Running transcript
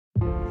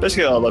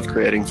Basically, I love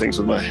creating things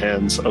with my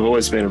hands. I've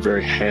always been a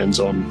very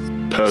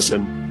hands-on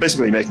person.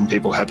 Basically, making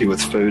people happy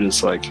with food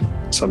is like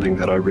something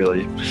that I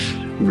really,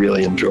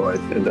 really enjoy,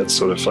 and that's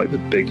sort of like the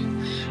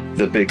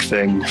big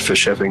thing for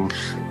chefing,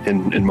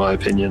 in my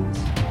opinion.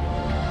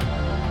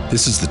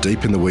 This is the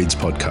Deep in the Weeds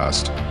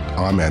podcast.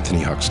 I'm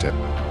Anthony Huckstep.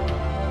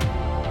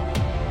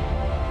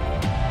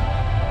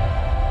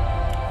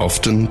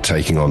 Often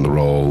taking on the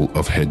role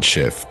of head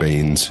chef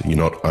means you're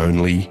not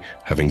only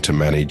having to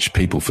manage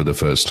people for the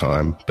first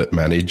time, but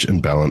manage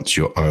and balance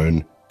your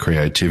own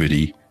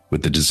creativity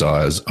with the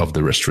desires of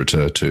the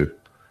restaurateur too.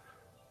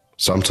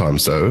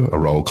 Sometimes, though, a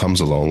role comes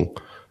along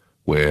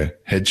where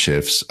head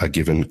chefs are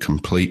given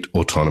complete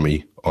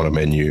autonomy on a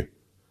menu,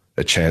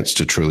 a chance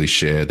to truly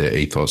share their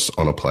ethos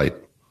on a plate.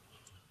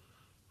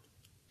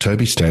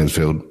 Toby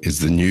Stansfield is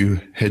the new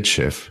head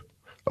chef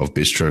of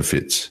Bistro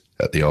Fitz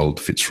at the old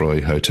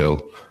Fitzroy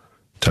Hotel.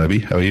 Toby,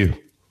 how are you?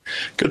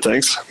 Good,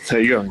 thanks. How are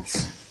you going?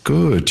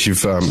 Good.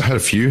 You've had a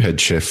few head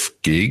chef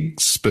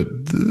gigs, but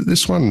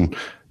this one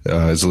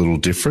is a little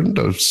different.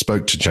 I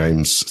spoke to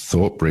James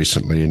Thorpe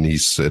recently, and he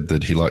said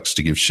that he likes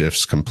to give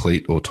chefs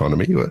complete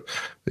autonomy.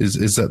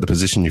 Is that the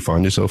position you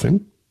find yourself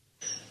in?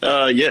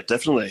 Yeah,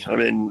 definitely. I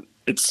mean,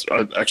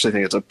 I actually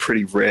think it's a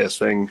pretty rare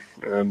thing.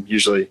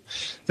 Usually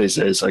these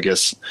days, I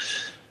guess,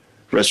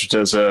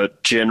 restaurateurs are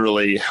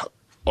generally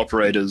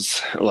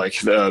operators, like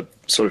the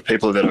sort of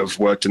people that have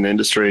worked in the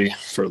industry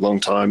for a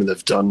long time and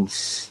they've done,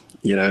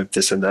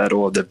 this and that,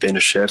 or they've been a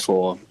chef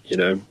or,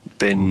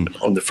 been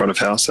on the front of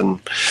house,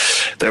 and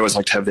they always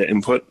like to have their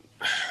input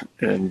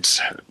and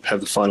have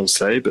the final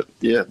say. But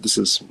yeah, this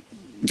is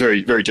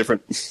very, very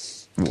different.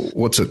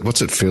 What's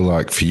it feel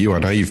like for you? I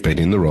know you've been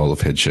in the role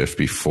of head chef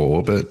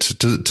before, but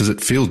does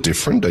it feel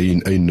different? Are you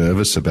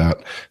nervous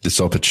about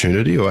this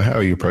opportunity, or how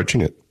are you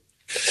approaching it?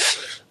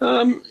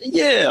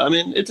 Yeah, I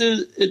mean,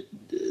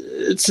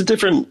 it's a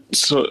different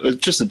sort of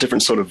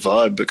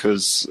vibe,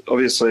 because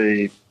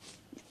obviously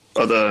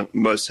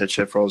most head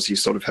chef roles, you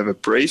sort of have a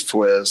brief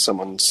where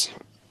someone's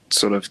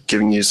sort of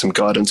giving you some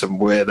guidance on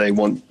where they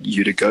want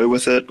you to go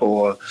with it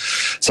or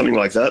something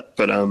like that.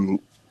 But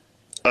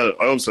I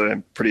also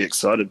am pretty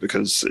excited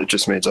because it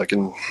just means I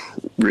can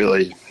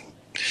really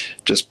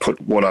just put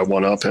what I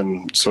want up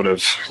and sort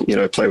of,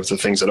 play with the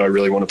things that I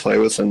really want to play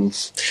with and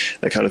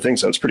that kind of thing.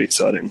 So it's pretty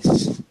exciting.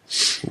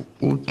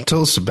 Well,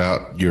 tell us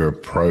about your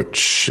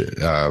approach.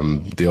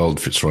 The old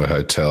Fitzroy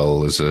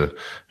Hotel is a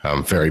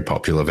very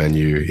popular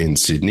venue in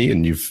Sydney,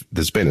 and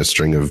there's been a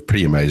string of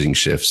pretty amazing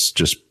chefs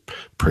just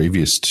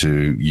previous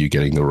to you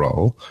getting the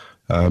role.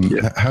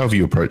 Yeah. How have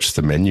you approached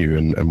the menu,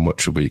 and what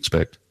should we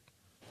expect?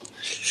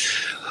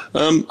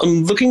 I'm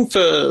looking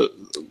for,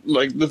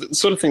 like, the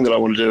sort of thing that I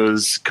want to do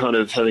is kind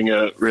of having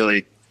a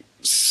really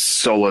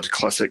solid,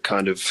 classic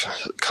kind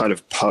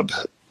of pub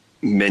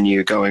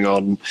menu going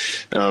on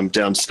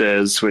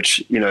downstairs,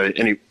 which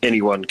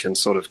anyone can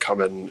sort of come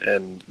in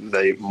and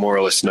they more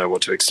or less know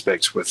what to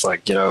expect with,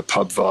 like, a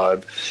pub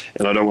vibe.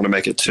 And I don't want to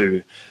make it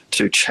too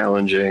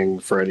challenging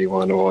for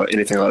anyone or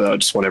anything like that. I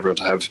just want everyone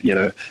to have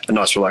a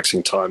nice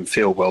relaxing time,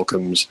 feel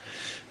welcomed,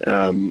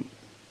 and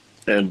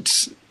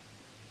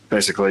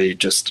basically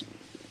just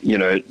be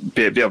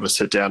able to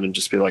sit down and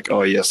just be like,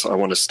 oh yes, I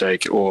want a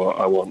steak, or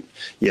I want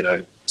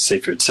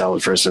seafood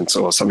salad, for instance,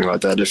 or something like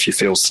that. If you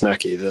feel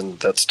snacky, then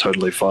that's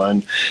totally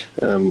fine.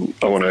 I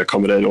want to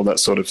accommodate all that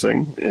sort of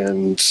thing.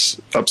 And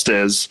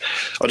upstairs,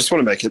 I just want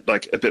to make it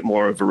like a bit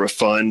more of a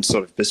refined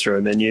sort of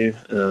bistro menu.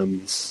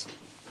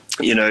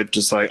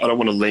 Just like, I don't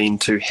want to lean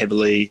too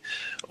heavily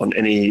on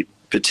any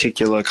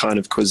particular kind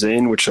of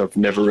cuisine, which I've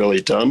never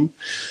really done.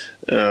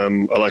 I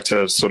like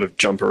to sort of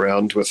jump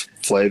around with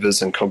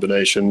flavors and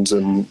combinations,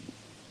 and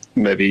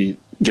maybe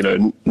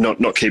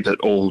not keep it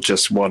all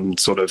just one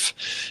sort of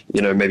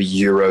maybe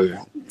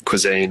Euro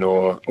cuisine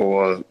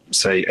or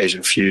say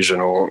Asian fusion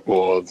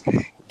or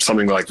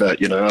something like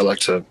that. I like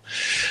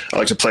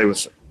to play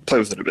with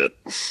it a bit.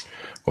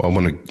 Well, I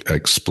want to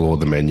explore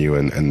the menu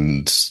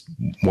and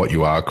what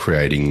you are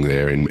creating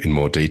there in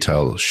more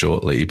detail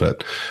shortly,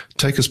 but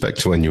take us back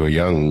to when you were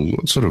young.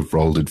 What sort of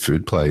role did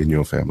food play in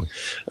your family?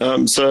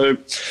 So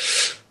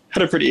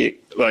had a pretty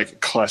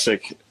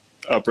classic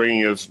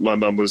upbringing of, my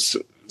mum was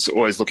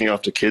always looking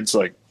after kids,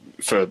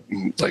 for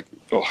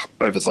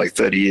over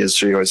 30 years.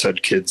 She always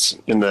had kids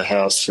in the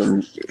house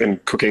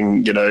and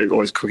cooking,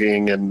 always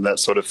cooking and that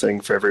sort of thing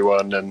for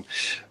everyone. And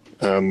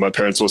my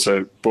parents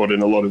also brought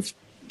in a lot of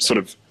sort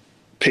of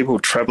people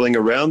traveling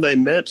around they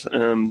met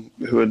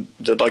who'd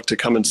like to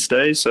come and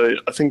stay. So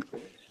I think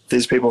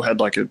these people had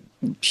like a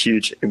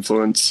huge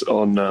influence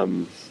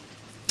on,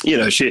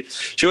 she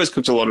always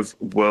cooked a lot of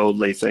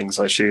worldly things.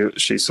 Like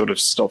she sort of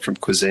stopped from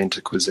cuisine to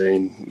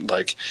cuisine.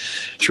 Like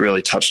she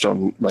really touched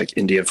on like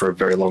Indian for a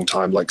very long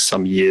time, like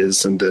some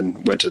years, and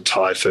then went to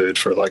Thai food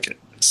for like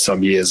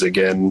some years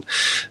again.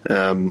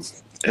 And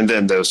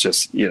then there was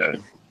just,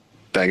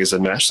 bangers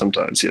and mash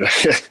sometimes,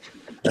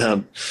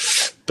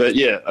 but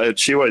yeah,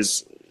 she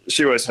always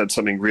had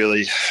something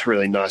really,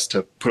 really nice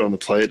to put on the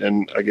plate,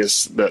 and I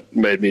guess that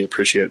made me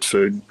appreciate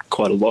food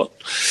quite a lot.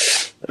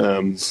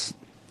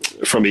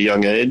 from a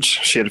young age.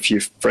 She had a few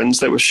friends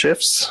that were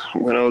chefs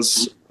when I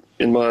was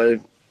in my,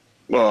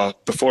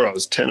 before I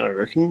was 10, I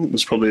reckon. It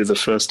was probably the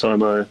first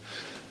time I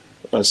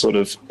sort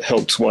of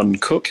helped one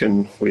cook,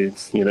 and we,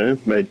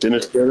 made dinner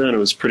together, and it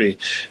was pretty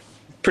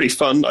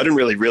fun. I didn't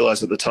really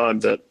realize at the time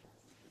that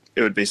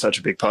it would be such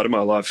a big part of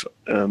my life.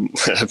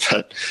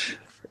 But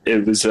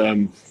it was,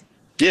 I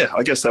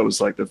guess that was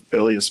like the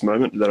earliest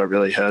moment that I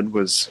really had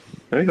was,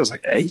 maybe I was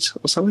like 8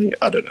 or something.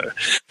 I don't know.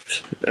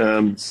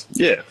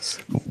 Yeah.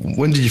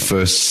 When did you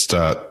first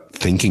start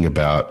thinking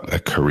about a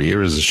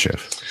career as a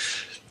chef?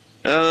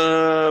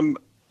 I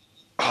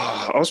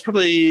was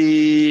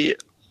probably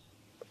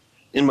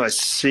in my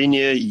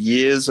senior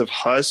years of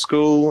high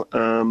school.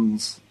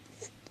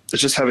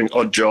 It's just having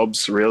odd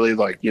jobs, really,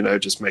 like,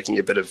 just making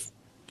a bit of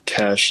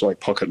cash, like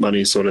pocket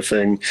money sort of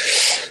thing.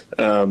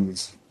 And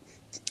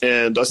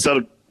I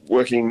started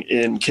working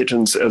in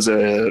kitchens as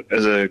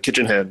a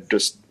kitchen hand,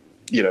 just,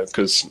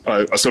 because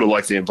I sort of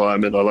like the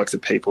environment. I like the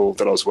people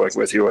that I was working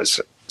with. You always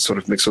sort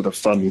of mix with a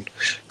fun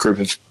group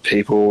of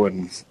people,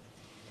 and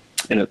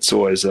it's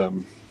always,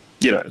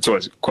 it's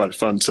always quite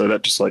fun. So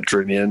that just like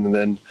drew me in. And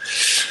then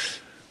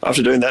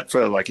after doing that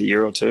for like a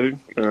year or two,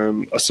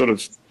 I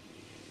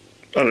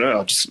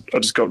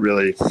just got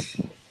really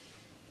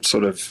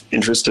sort of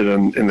interested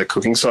in the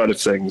cooking side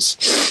of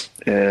things,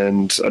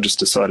 and I just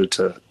decided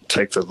to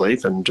take the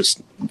leap and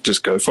just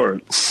go for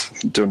it,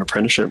 do an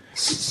apprenticeship.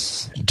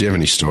 Do you have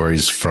any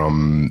stories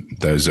from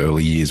those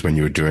early years when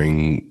you were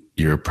doing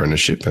your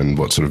apprenticeship and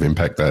what sort of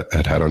impact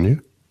that had on you?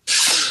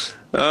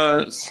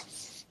 I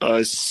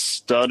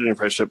started an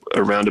apprenticeship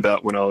around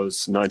about when I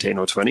was 19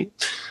 or 20.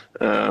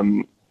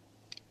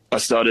 I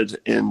started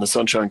in the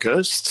Sunshine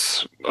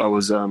Coast. I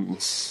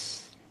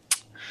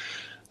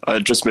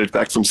had just moved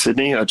back from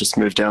Sydney. I just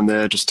moved down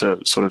there just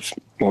to sort of,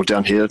 more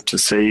down here to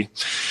see,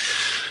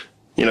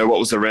 what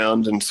was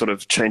around and sort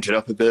of change it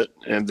up a bit.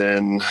 And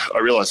then I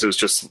realized it was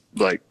just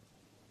like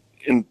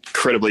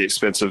incredibly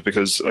expensive,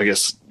 because I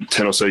guess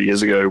 10 or so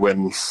years ago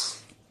when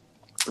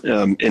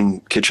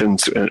in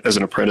kitchens as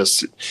an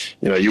apprentice,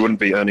 you wouldn't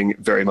be earning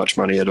very much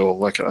money at all.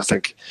 Like I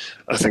think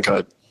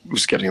I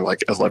was getting like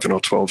 $11 or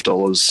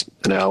 $12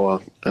 an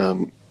hour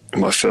in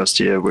my first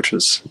year, which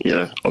was,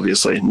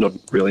 obviously not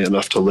really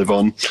enough to live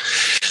on.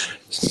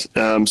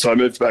 So I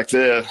moved back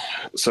there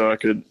so I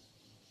could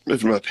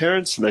live with my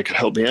parents and they could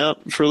help me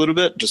out for a little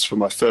bit just for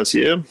my first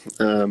year.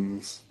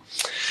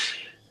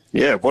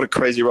 What a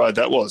crazy ride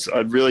that was. I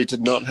really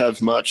did not have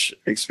much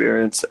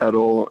experience at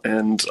all.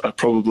 And at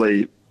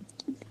the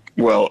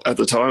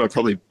time, I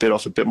probably bit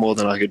off a bit more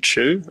than I could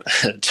chew,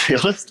 to be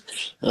honest,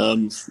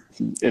 in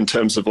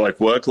terms of like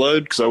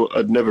workload, because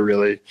I'd never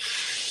really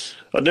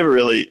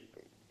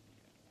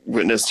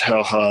witnessed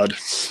how hard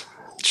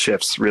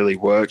chefs really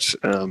worked.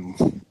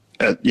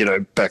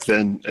 Back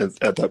then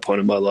at that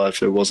point in my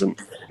life, it was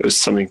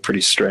something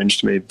pretty strange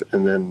to me.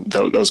 And then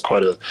that was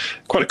quite a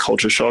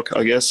culture shock,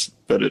 I guess,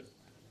 but it,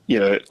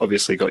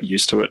 obviously got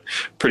used to it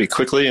pretty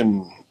quickly.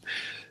 And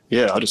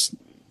I just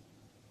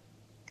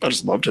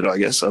loved it, I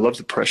guess. I loved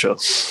the pressure.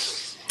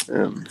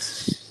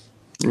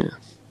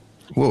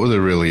 What were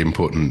the really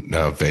important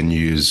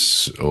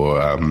venues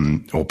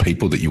or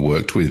people that you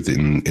worked with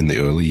in the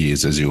early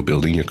years as you were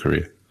building your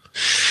career?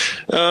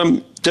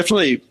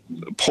 Definitely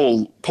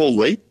Paul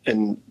Lee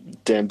and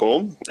Dan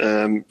Baum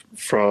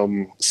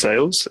from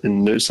Sales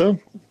in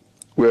Noosa,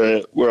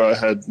 where I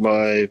had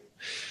that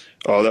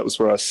was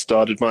where I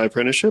started my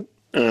apprenticeship.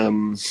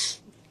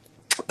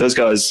 Those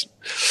guys,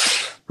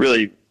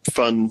 really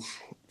fun,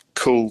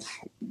 cool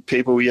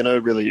people,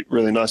 really,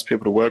 really nice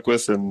people to work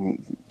with,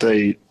 and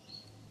they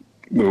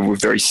were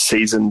very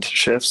seasoned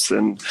chefs.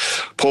 And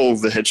Paul,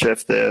 the head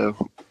chef there,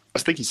 I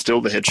think he's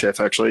still the head chef,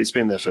 actually. He's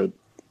been there for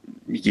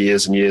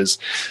years and years.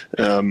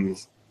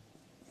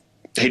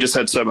 He just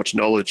had so much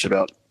knowledge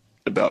about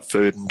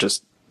food and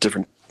just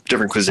different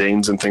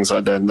cuisines and things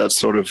like that. And that's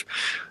sort of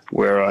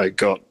where I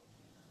got,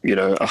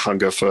 a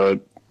hunger for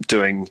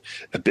doing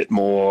a bit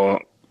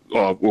more,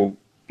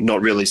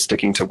 not really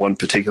sticking to one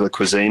particular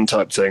cuisine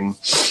type thing.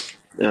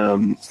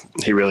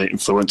 He really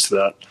influenced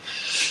that.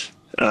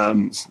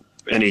 And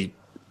he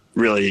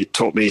really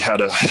taught me how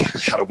to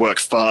work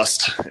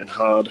fast and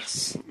hard,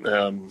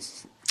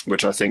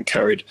 which I think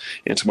carried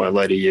into my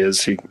later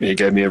years. He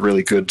gave me a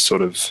really good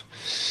sort of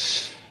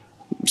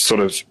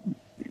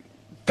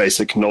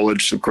basic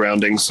knowledge,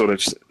 grounding sort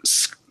of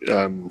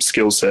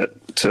skill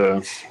set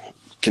to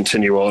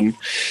continue on.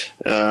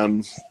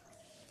 I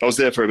was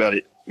there for about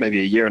maybe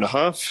a year and a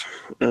half,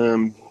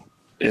 and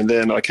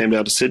then I came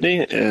down to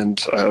Sydney and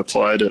I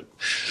applied to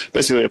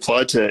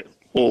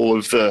all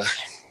of the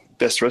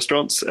best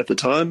restaurants at the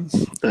time,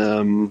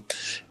 and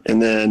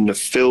then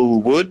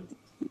Phil Wood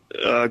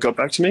got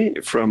back to me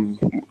from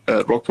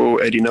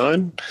Rockpool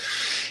 89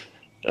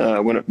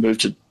 when it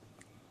moved to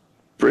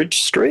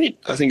Bridge Street.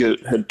 I think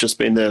it had just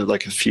been there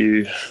like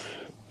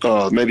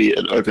maybe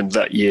it opened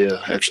that year,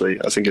 actually.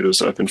 I think it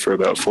was open for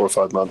about 4 or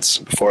 5 months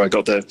before I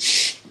got there.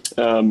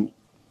 I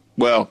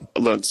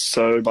learned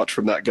so much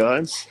from that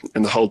guy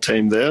and the whole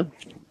team there,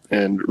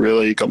 and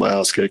really got my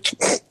ass kicked.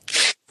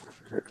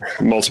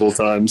 multiple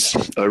times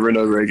over and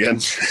over again.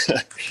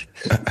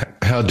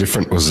 How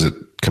different was it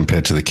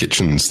compared to the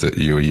kitchens that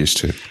you were used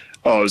to?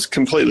 Oh, it was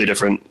completely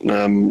different.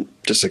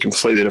 Just a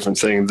completely different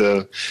thing.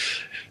 The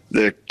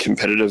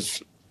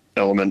competitive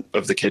element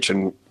of the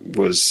kitchen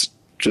was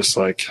just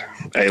like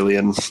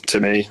alien to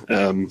me.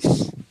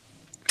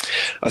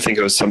 I think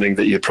it was something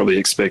that you'd probably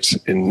expect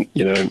in,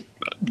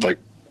 like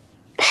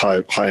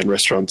high-end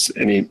restaurants,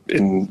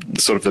 in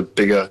sort of the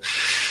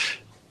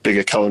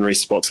bigger culinary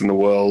spots in the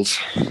world.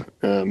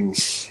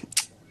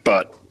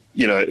 But,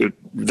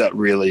 that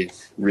really,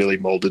 really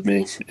molded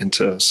me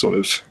into sort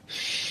of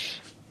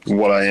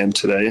what I am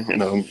today.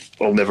 And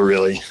I'll never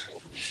really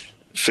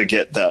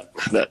forget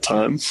that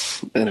time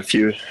and a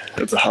few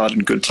of the hard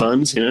and good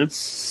times,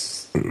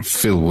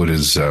 Phil Wood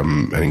is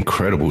an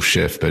incredible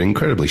chef, but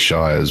incredibly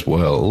shy as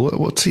well.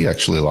 What's he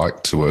actually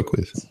like to work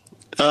with?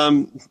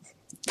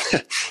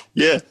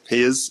 Yeah,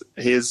 he is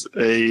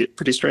a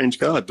pretty strange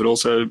guy, but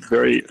also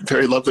very,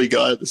 very lovely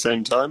guy at the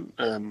same time.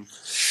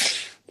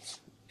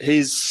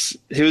 He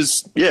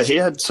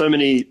had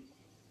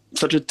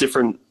such a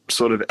different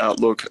sort of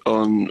outlook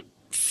on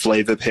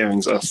flavor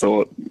pairings. I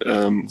thought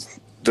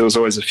there was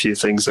always a few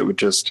things that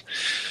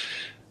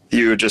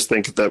you would just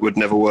think that would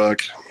never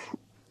work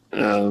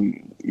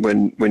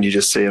when you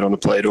just see it on a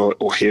plate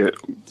or hear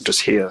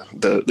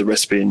the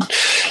recipe and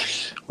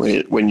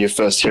when you're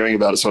first hearing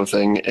about it, sort of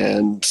thing.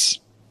 And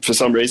for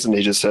some reason,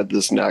 he just had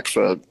this knack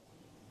for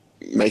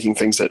making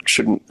things that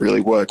shouldn't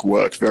really work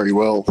very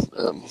well,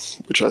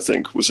 which I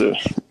think was a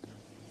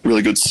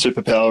really good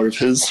superpower of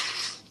his.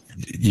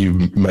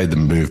 You made the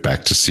move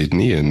back to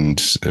Sydney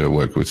and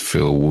worked with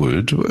Phil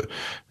Wood.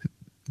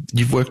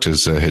 You've worked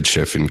as a head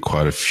chef in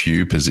quite a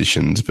few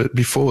positions, but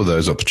before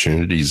those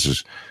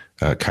opportunities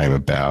came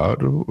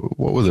about,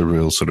 what were the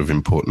real sort of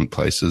important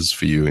places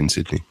for you in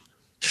Sydney?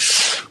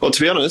 Well,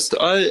 to be honest,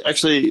 I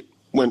actually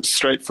went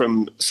straight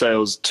from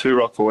sales to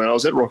Rockville, and I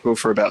was at Rockville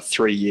for about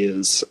 3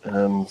 years,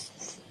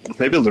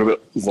 maybe a little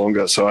bit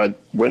longer. So I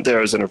went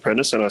there as an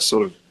apprentice, and I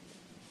sort of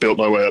built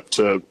my way up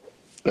to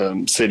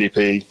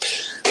CDP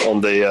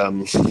on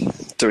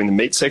the doing the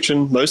meat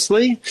section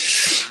mostly.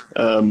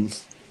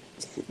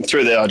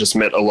 Through there, I just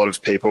met a lot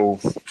of people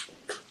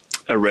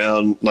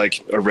around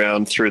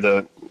through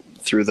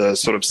the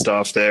sort of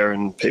staff there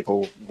and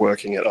people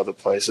working at other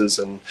places,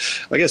 and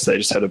I guess they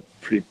just had a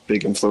pretty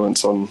big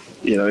influence on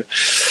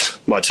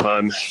my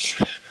time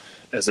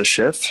as a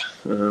chef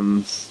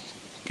in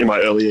my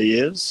earlier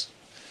years.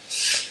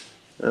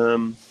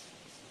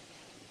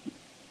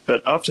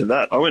 But after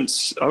that, I went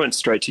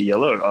straight to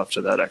Yellow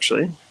after that,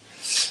 actually,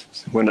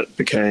 when it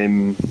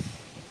became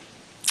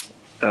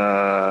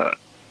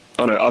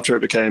after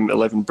it became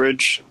 11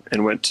 Bridge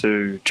and went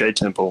to Jade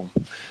Temple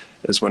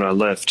is when I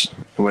left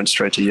and went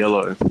straight to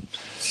Yellow,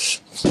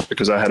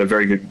 because I had a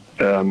very good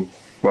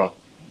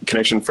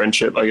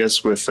friendship, I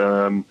guess, with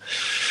the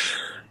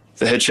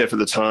head chef at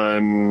the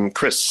time,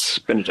 Chris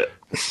Benedict.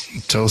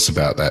 Tell us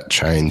about that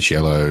change.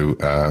 Yellow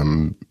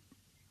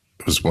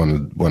was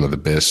one of the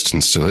best,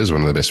 and still is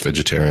one of the best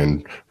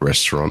vegetarian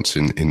restaurants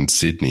in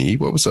Sydney.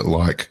 What was it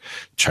like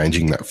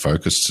changing that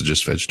focus to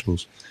just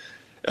vegetables?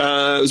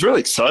 It was really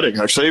exciting,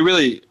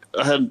 actually.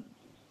 I had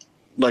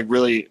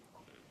really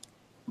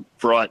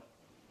bright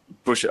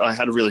bush. I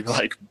had a really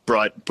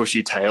bright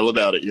bushy tail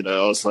about it.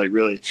 I was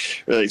really,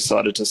 really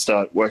excited to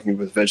start working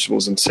with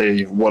vegetables and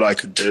see what I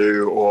could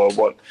do, or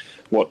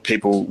what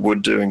people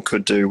would do and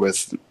could do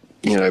with,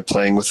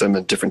 playing with them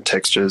in different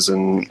textures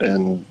and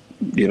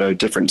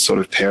different sort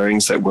of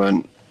pairings that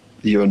weren't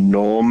your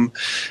norm,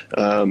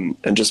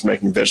 and just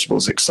making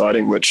vegetables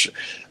exciting, which,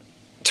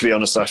 to be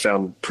honest, I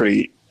found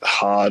pretty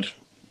hard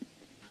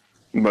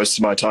most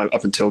of my time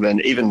up until then.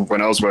 Even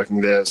when I was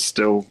working there,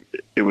 still,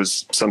 it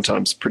was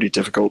sometimes pretty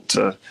difficult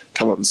to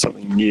come up with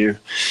something new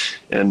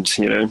and,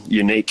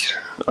 unique,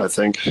 I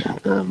think,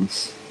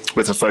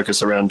 with a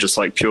focus around just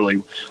purely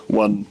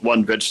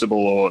one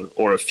vegetable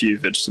or a few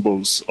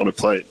vegetables on a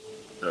plate,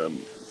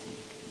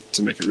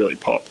 to make it really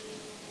pop.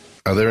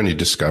 Are there any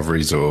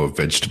discoveries or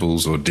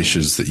vegetables or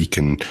dishes that you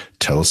can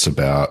tell us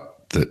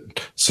about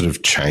that sort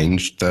of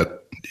changed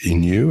that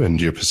in you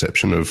and your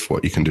perception of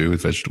what you can do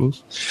with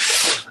vegetables?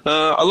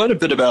 I learned a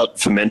bit about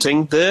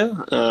fermenting there.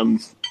 I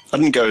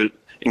didn't go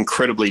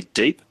incredibly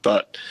deep,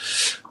 but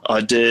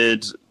I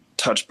did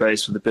touch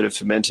base with a bit of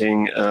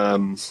fermenting.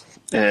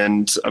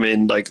 And I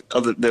mean,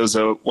 there was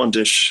one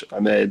dish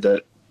I made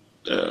that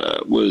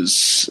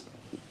was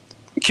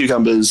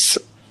cucumbers,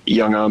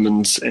 young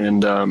almonds,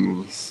 and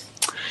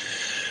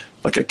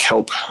a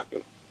kelp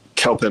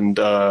and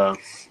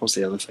what's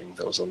the other thing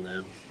that was on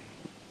there?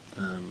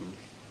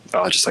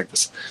 Just like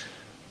this.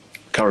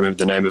 Can't remember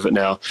the name of it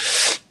now.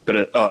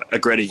 But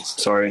agretti,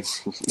 sorry,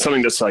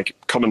 something that's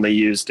commonly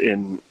used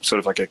in sort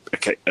of like a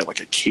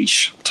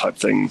quiche type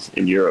thing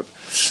in Europe.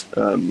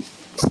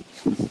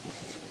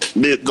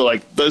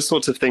 Those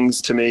sorts of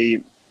things to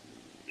me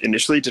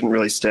initially didn't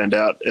really stand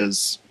out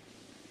as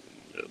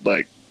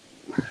veg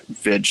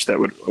that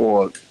would,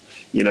 or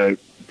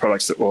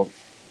products that, or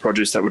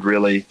produce that would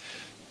really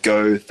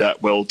go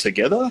that well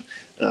together.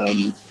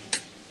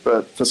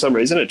 but for some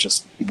reason it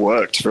just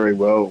worked very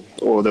well.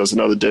 Or there was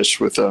another dish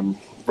with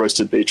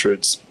roasted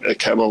beetroots, a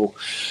camel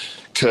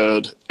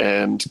curd,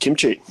 and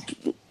kimchi,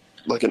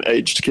 like an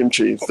aged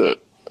kimchi that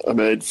I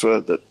made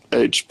that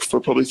aged for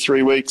probably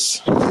 3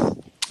 weeks. So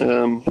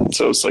it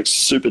was like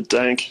super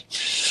dank.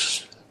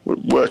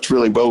 It worked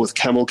really well with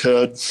camel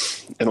curd,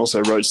 and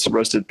also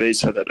roasted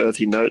beets had that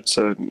earthy note.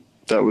 So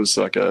that was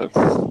like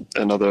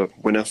another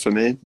winner for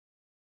me.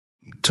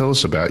 Tell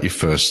us about your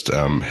first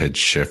head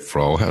chef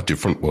role. How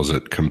different was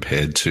it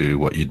compared to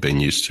what you'd been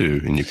used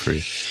to in your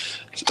career?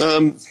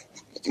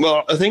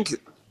 Well, I think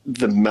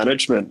the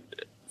management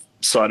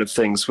side of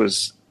things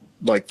was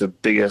like the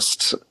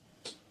biggest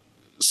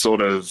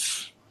sort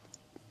of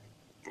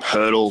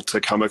hurdle to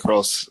come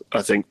across,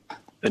 I think,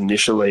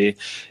 initially.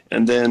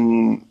 And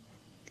then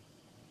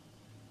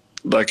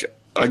like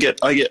I get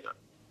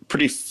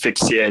pretty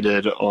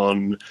fixated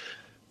on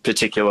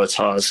particular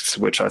tasks,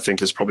 which I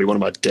think is probably one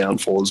of my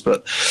downfalls,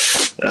 but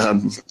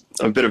I'm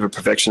a bit of a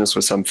perfectionist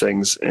with some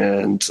things,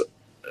 and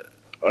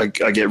I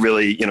get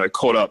really,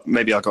 caught up.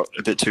 Maybe I got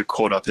a bit too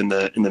caught up in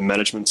the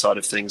management side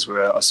of things,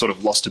 where I sort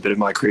of lost a bit of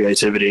my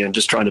creativity, and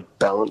just trying to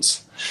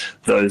balance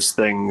those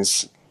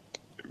things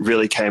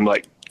really came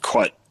like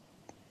quite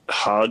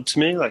hard to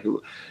me. Like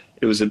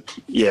it was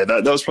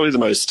that was probably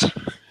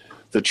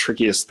the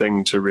trickiest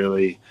thing to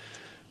really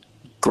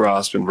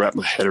grasp and wrap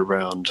my head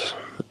around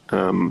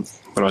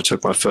when I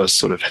took my first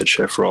sort of head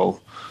chef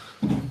role.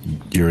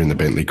 You're in the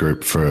Bentley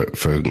Group for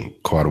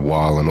quite a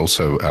while, and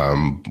also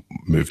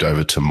moved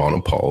over to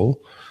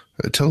Monopole.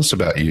 Tell us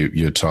about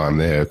your time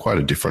there. Quite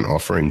a different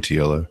offering to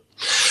Yellow.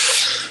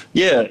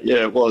 Yeah,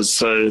 it was.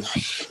 So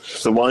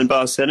the wine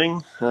bar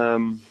setting,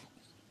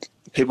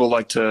 people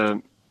like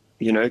to,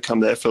 come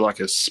there for like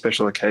a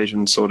special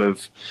occasion sort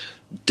of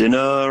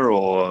dinner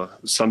or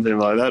something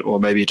like that, or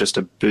maybe just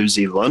a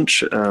boozy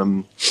lunch.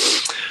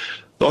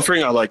 The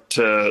offering I like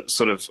to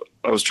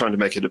I was trying to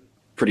make it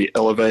pretty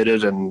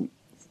elevated and,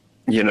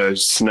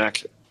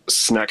 snack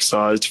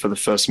sized for the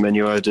first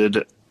menu I did.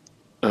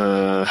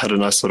 Had a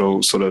nice little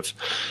it's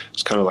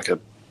kind of like a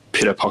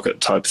pita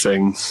pocket type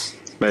thing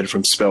made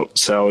from spelt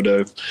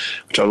sourdough,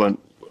 which I learned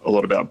a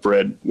lot about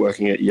bread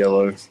working at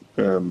Yellow.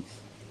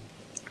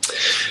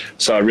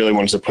 So I really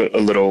wanted to put a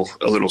little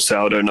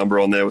sourdough number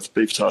on there with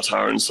beef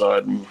tartare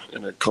inside and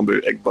a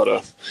kombu egg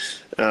butter.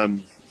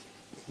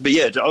 But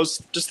yeah, I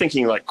was just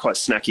thinking like quite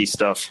snacky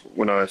stuff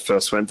when I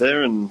first went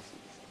there, and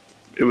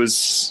I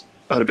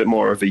had a bit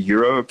more of a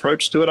Euro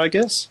approach to it, I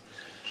guess.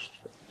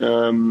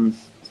 It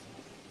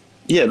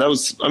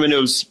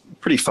was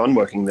pretty fun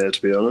working there,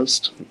 to be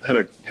honest. Had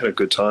a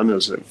good time. It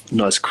was a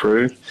nice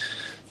crew.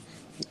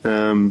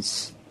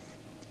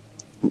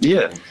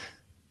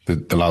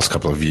 The last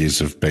couple of years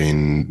have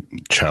been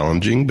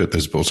challenging, but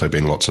there's also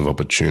been lots of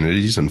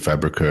opportunities, and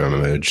Fabrica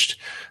emerged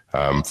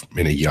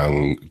in a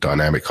young,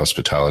 dynamic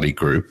hospitality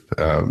group.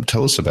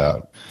 Tell us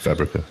about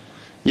Fabrica.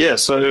 Yeah,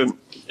 so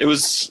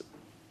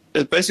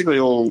it basically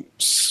all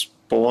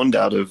spawned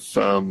out of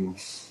the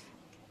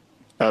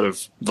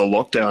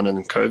lockdown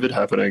and COVID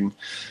happening.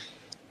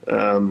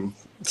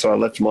 So I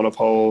left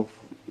Monopole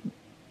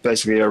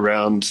basically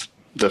around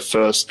the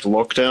first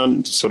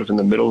lockdown, sort of in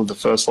the middle of the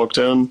first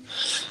lockdown.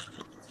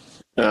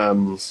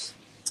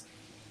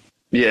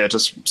 It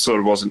just sort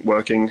of wasn't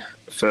working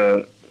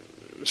for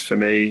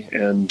me,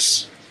 and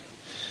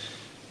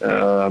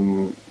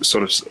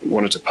sort of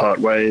wanted to part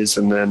ways,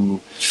 and then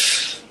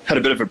had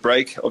a bit of a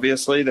break.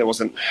 Obviously, there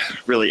wasn't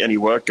really any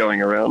work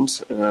going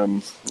around.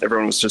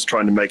 Everyone was just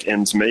trying to make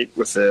ends meet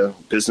with their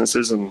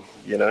businesses, and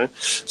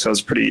so it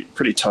was a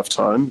pretty tough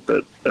time.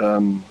 But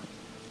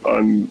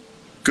I'm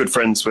good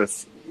friends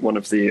with one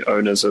of the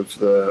owners of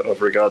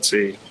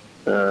Ragazzi.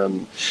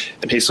 And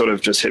he sort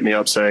of just hit me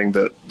up saying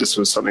that this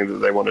was something that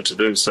they wanted to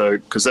do. So,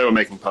 because they were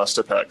making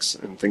pasta packs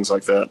and things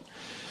like that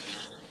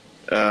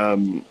at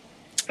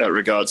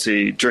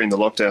Ragazzi during the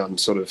lockdown,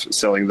 sort of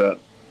selling that,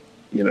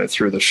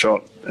 through the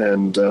shop.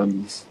 And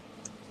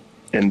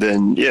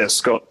then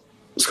Scott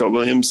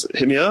Williams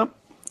hit me up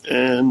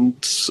and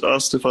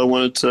asked if I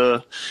wanted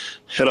to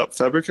head up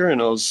Fabrica,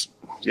 and I was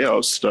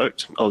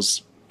stoked. I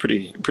was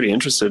pretty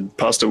interested.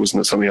 Pasta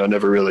wasn't something I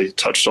never really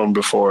touched on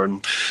before,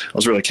 and I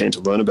was really keen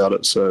to learn about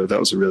it. So that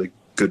was a really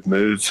good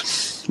move,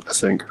 I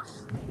think.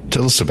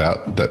 Tell us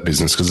about that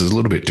business, because it's a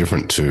little bit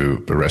different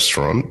to a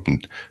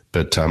restaurant.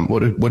 But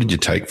what did you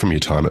take from your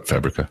time at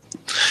Fabrica?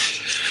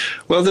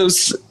 Well,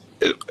 it's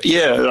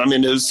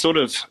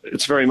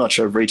very much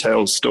a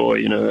retail store,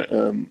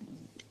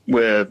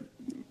 where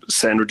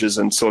sandwiches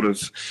and sort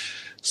of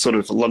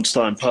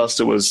lunchtime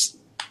pasta was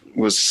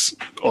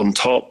on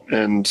top,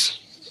 and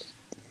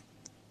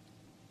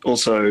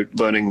also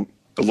learning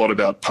a lot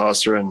about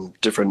pasta and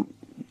different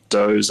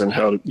doughs and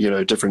how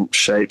different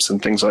shapes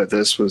and things like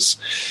this was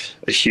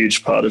a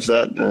huge part of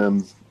that.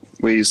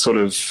 We sort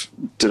of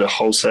did a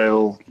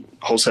wholesale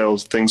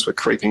things were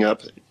creeping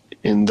up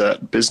in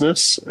that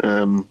business.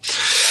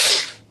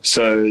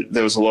 So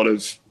there was a lot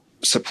of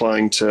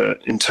supplying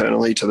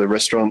internally to the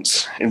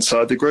restaurants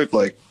inside the group,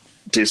 like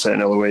Dear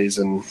St. Eloise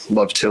and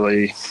Love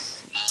Tilly,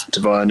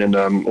 Divine and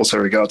also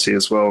Rigati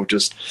as well,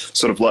 just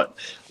sort of like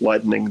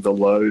lightening the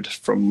load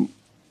from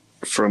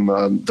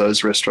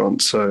those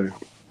restaurants, so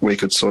we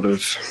could sort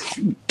of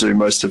do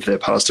most of their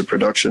pasta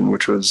production,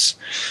 which was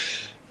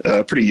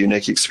a pretty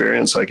unique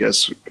experience, I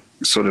guess,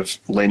 sort of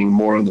leaning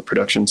more on the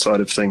production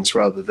side of things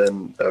rather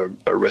than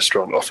a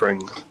restaurant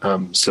offering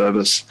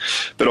service,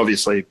 but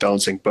obviously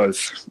balancing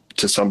both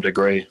to some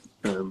degree,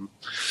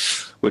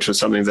 which was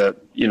something that,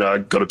 you know, I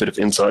got a bit of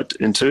insight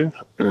into,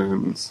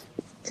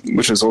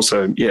 which was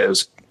also,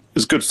 it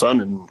was good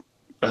fun, and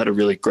I had a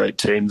really great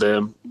team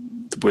there,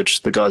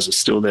 which the guys are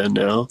still there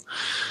now.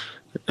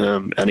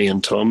 Annie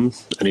and Tom.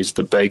 Annie's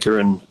the baker,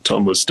 and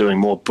Tom was doing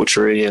more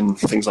butchery and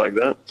things like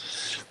that,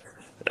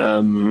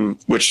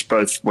 which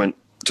both went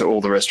to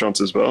all the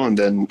restaurants as well. And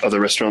then other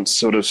restaurants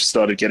sort of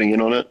started getting in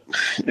on it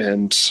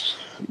and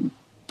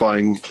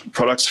buying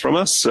products from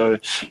us. So,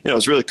 you know, it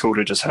was really cool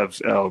to just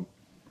have our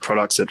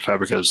products at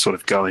Fabrica sort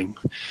of going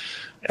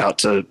out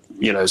to,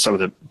 you know, some of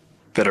the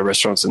better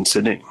restaurants in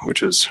Sydney,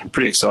 which was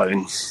pretty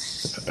exciting.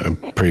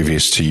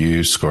 Previous to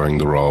you scoring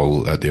the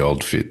role at the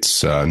Old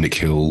Fits, Nick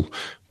Hill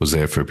was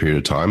there for a period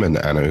of time, and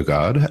Anna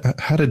Ugard.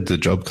 How did the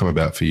job come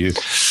about for you?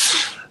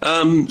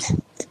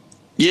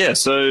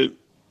 So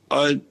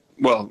I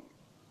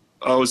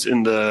was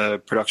in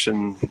the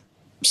production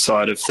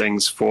side of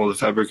things for the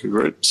Fabrica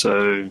Group.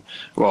 So,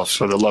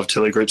 for the Love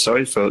Tilly Group,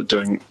 for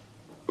doing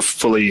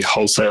fully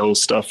wholesale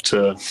stuff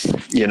to,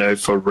 you know,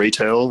 for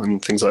retail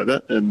and things like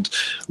that, and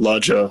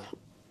larger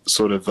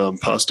sort of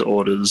pasta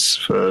orders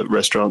for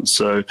restaurants.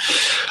 So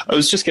I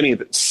was just getting a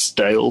bit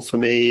stale for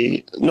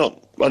me.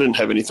 I didn't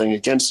have anything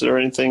against it or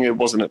anything. It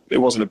wasn't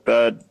a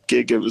bad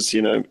gig. It was,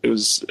 you know, it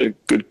was a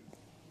good,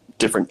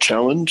 different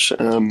challenge.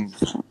 And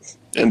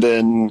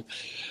then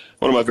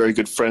one of my very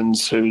good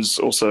friends, who's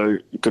also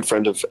a good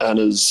friend of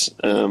Anna's,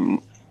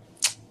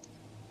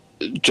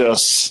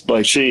 just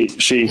like she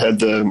had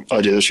the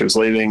idea that she was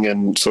leaving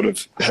and sort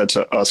of had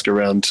to ask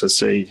around to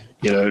see,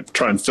 you know,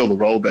 try and fill the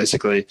role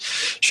basically.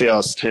 She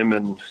asked him,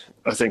 and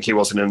I think he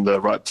wasn't in the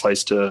right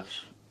place to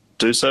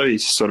do so. He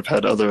sort of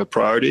had other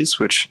priorities,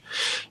 which,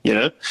 you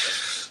know,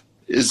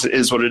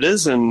 is what it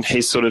is. And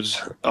he sort of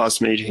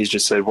asked me, he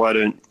just said, why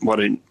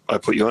don't I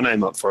put your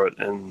name up for it?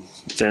 And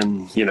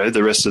then, you know,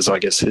 the rest is, I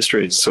guess,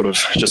 history. It sort of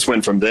just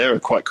went from there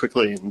quite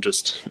quickly and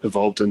just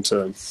evolved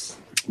into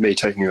me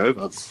taking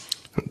over.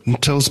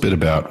 Tell us a bit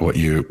about what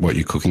you're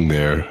cooking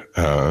there.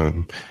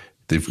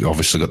 They've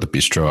obviously got the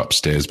bistro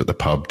upstairs, but the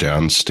pub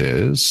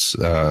downstairs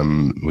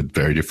with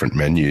very different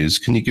menus.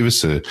 Can you give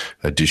us a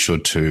dish or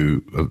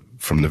two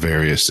from the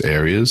various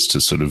areas to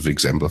sort of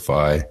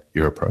exemplify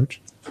your approach?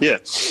 Yeah.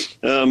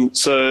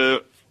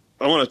 So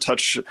I want to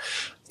touch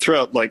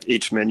throughout like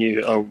each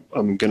menu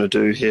I'm going to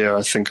do here.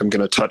 I think I'm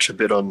going to touch a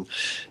bit on,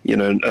 you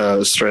know,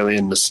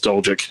 Australian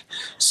nostalgic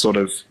sort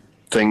of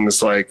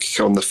things. Like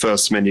on the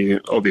first menu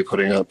I'll be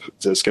putting up,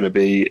 there's going to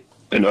be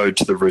an ode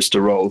to the rooster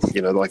roll,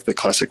 you know, like the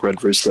classic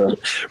red rooster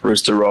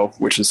roll,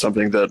 which is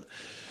something that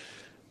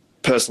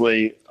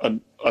personally I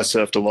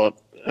surfed a lot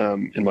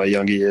in my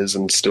younger years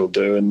and still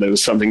do. And there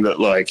was something that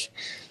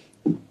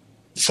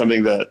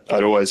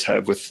I'd always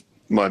have with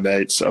my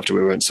mates after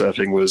we went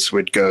surfing was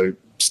we'd go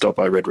stop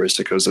by Red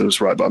Rooster because it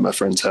was right by my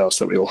friend's house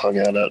that we all hung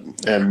out at,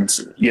 and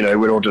you know,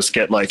 we'd all just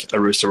get like a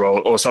rooster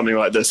roll or something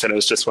like this, and it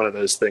was just one of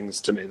those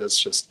things to me that's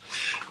just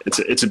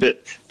it's a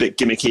bit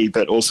gimmicky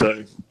but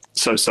also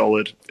so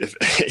solid.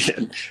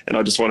 And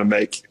I just want to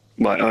make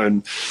my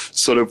own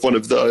sort of one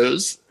of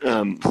those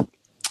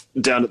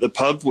down at the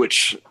pub,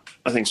 which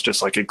I think is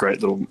just like a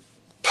great little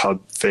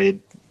pub feed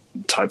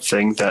type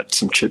thing. That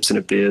some chips and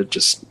a beer,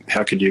 just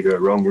how could you go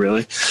wrong,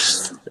 really?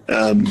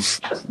 And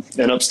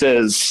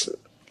upstairs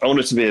I want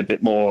it to be a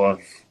bit more,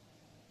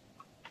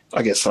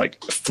 I guess,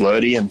 like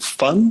flirty and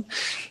fun.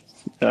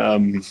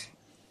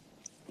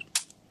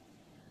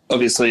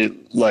 Obviously,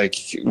 like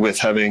with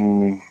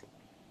having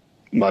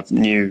my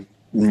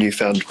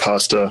newfound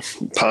pasta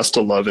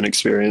love and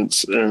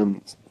experience,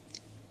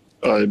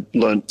 I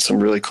learnt some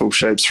really cool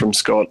shapes from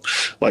Scott,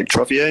 like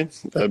Truffier,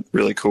 a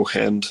really cool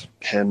hand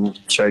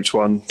shaped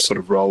one, sort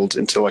of rolled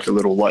into like a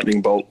little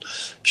lightning bolt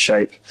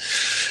shape.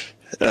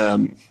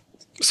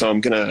 So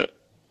I'm gonna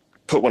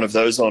put one of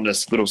those on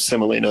this little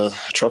semolina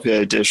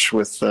Truffier dish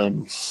with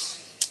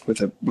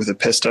a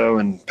pesto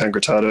and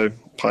pangrattato,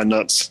 pine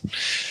nuts.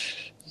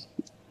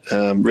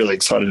 Really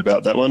excited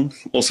about that one.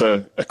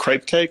 Also, a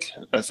crepe cake,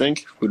 I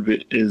think,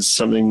 is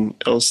something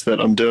else that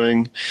I'm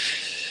doing,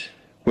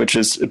 which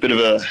is a bit of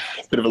a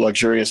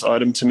luxurious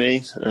item to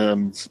me,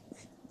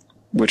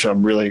 which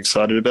I'm really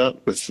excited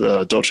about, with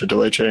dulce de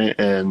leche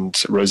and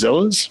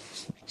rosellas.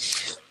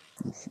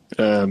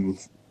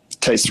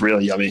 Tastes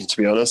really yummy, to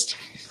be honest,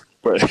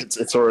 but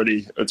it's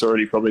already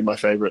probably my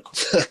favorite.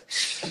 So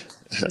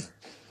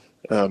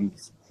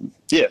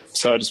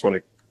I just want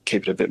to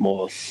keep it a bit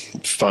more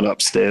fun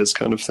upstairs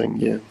kind of thing.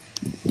 Yeah.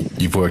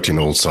 You've worked in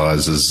all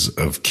sizes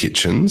of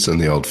kitchens, and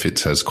the Old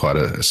Fits has quite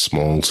a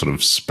small sort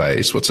of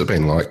space. What's it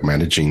been like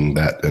managing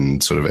that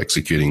and sort of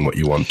executing what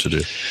you want to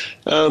do?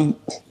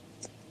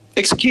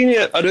 Executing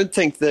it, I don't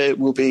think there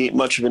will be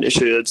much of an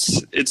issue.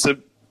 It's a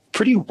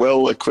pretty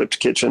well-equipped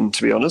kitchen,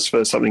 to be honest,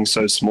 for something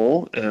so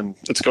small.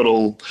 It's got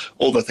all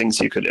the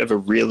things you could ever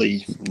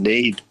really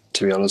need,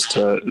 to be honest,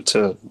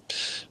 to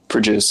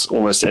produce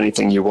almost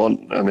anything you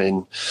want. I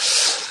mean,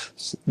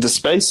 the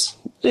space,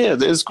 yeah,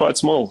 it is quite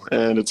small,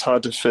 and it's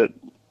hard to fit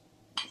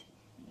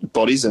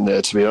bodies in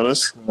there, to be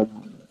honest.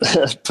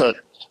 But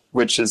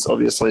which is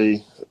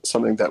obviously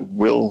something that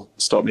will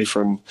stop me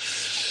from,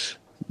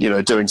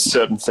 doing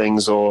certain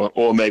things or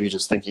maybe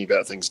just thinking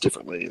about things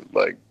differently.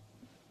 Like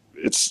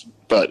it's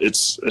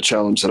a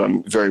challenge that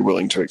I'm very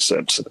willing to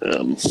accept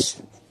and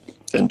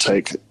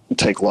take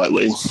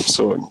lightly.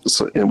 So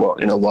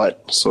in a light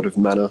sort of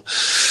manner.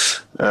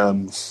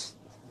 But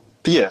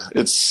yeah,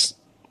 it's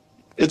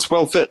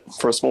well fit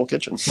for a small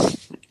kitchen.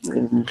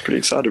 I'm pretty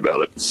excited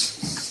about it.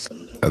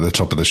 At the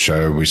top of the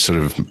show, we sort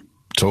of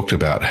talked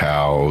about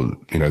how,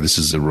 this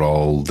is a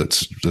role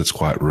that's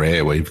quite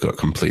rare, where you've got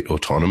complete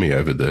autonomy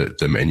over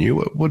the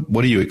menu.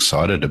 What are you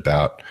excited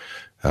about,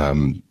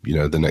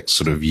 the next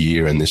sort of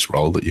year and this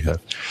role that you have?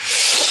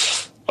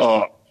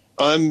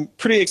 I'm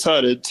pretty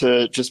excited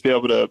to just be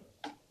able to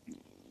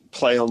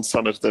play on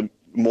some of the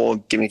more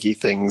gimmicky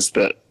things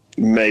that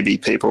maybe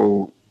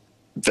people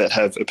that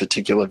have a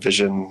particular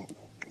vision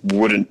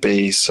wouldn't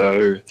be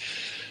so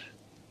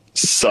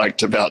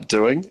psyched about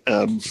doing.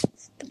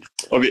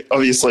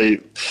 Obviously,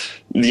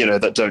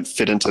 that don't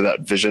fit into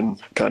that vision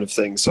kind of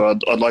thing. So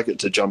I'd like it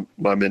to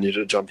my menu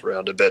to jump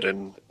around a bit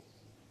and,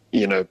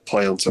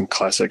 play on some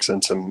classics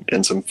and some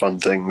fun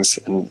things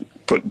and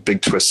put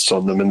big twists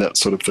on them and that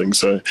sort of thing.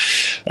 So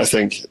I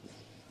think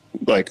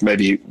like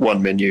maybe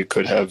one menu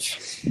could have,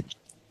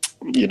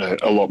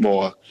 a lot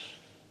more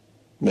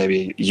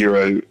maybe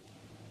Euro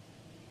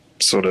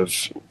sort of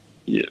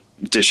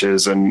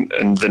dishes and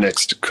the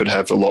next could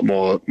have a lot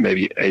more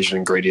maybe Asian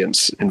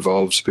ingredients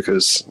involved,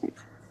 because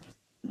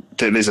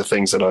these are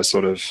things that I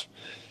sort of,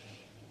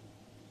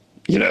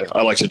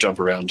 I like to jump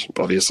around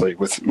obviously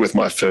with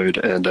my food,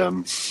 and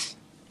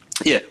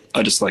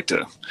I just like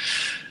to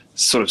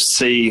sort of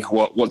see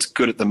what's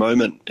good at the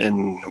moment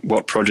and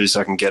what produce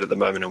I can get at the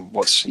moment and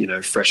what's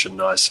fresh and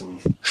nice.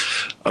 And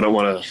I don't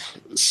want to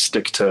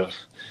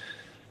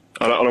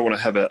I don't want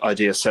to have an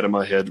idea set in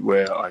my head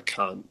where I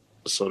can't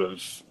sort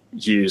of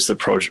use the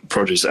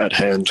produce at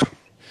hand,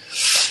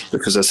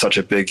 because there's such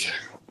a big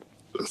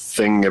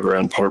thing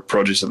around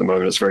produce at the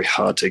moment. It's very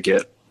hard to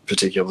get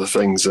particular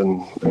things,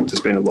 and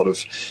there's been a lot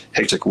of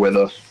hectic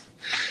weather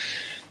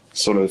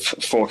sort of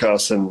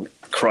forecasts and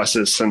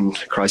crises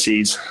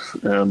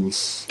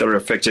that are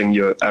affecting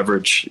your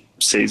average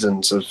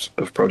seasons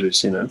of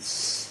produce,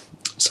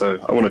 So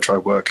I want to try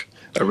work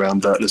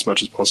around that as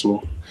much as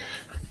possible.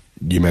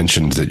 You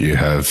mentioned that you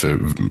have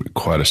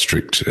quite a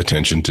strict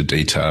attention to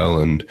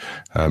detail, and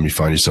you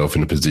find yourself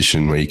in a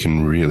position where you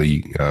can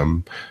really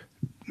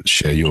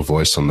share your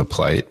voice on the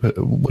plate.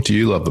 What do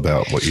you love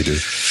about what you do?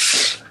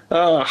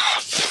 I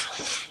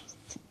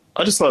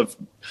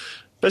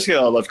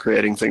love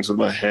creating things with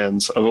my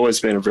hands. I've always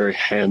been a very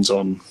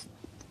hands-on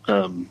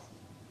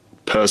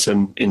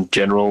person in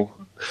general.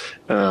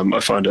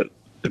 I find it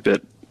a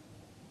bit,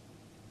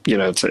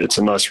 it's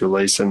a nice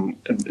release, and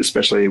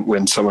especially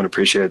when someone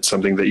appreciates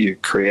something that you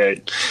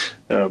create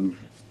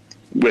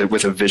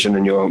with a vision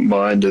in your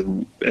mind,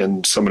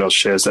 and someone else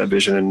shares that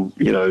vision and,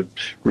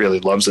 really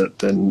loves it,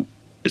 then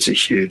it's a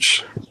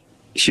huge,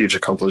 huge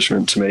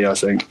accomplishment to me, I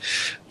think.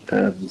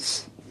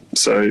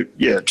 So,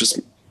 yeah, just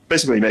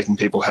basically making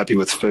people happy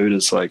with food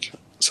is like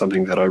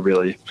something that I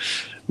really,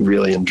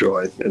 really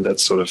enjoy. And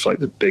that's sort of like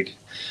the big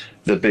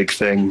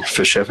thing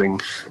for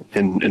chefing,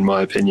 in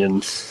my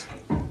opinion.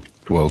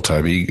 Well,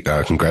 Toby,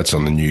 congrats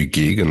on the new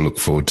gig, and look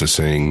forward to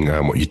seeing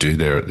what you do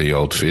there at the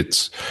Old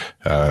Fitz.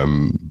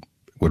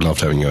 Would love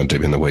having you on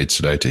Deep in the Weeds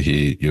today to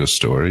hear your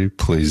story.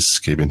 Please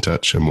keep in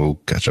touch and we'll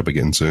catch up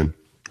again soon.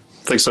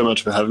 Thanks so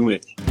much for having me.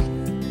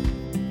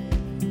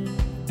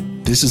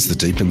 This is the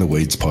Deep in the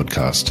Weeds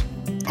podcast.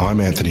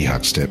 I'm Anthony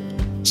Huckstep.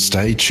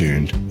 Stay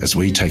tuned as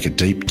we take a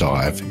deep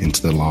dive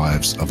into the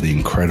lives of the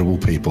incredible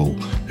people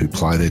who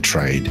ply their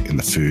trade in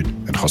the food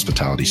and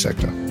hospitality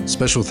sector.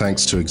 Special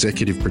thanks to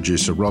executive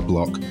producer Rob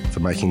Locke for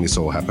making this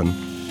all happen.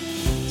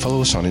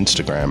 Follow us on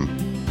Instagram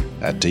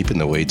at Deep in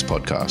the Weeds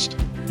Podcast,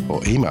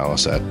 or email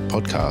us at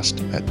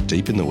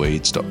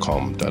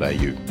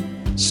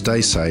podcast@deepintheweeds.com.au.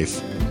 Stay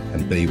safe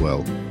and be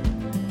well.